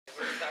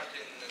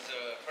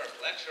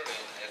lecture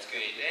in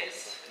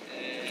sqadays.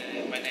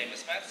 My name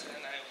is Max and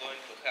I'm going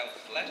to have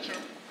a lecture.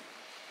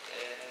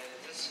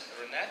 This is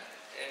Renat.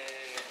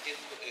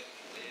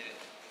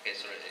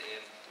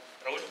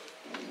 Raul.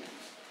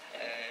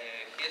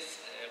 He's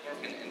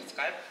working in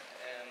Skype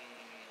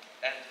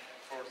and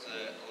for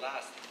the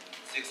last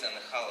 6.5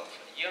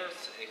 years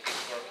he's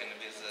working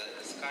with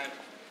Skype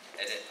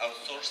at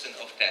outsourcing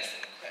of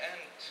testing.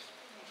 And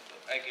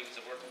I give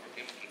the word for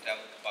him to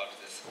tell about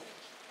this.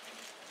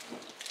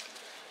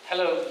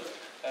 Hello,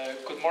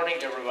 good morning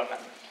everyone.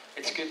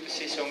 It's good to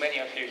see so many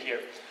of you here.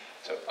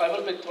 So I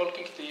will be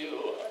talking to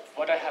you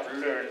what I have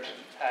learned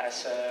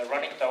as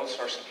running the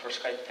outsourcing for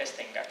Skype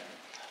testing and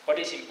what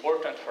is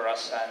important for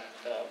us and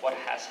what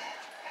has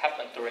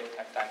happened during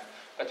that time.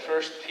 But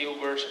first, few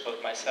words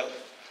about myself.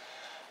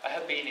 I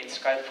have been in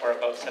Skype for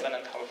about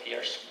 7.5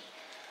 years.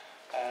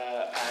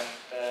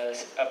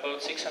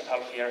 About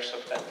 6.5 years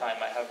of that time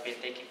I have been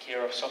taking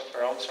care of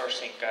software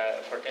outsourcing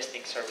for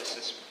testing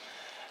services.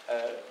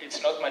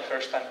 It's not my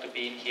first time to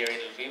be in here in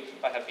Lviv.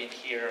 I have been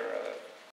here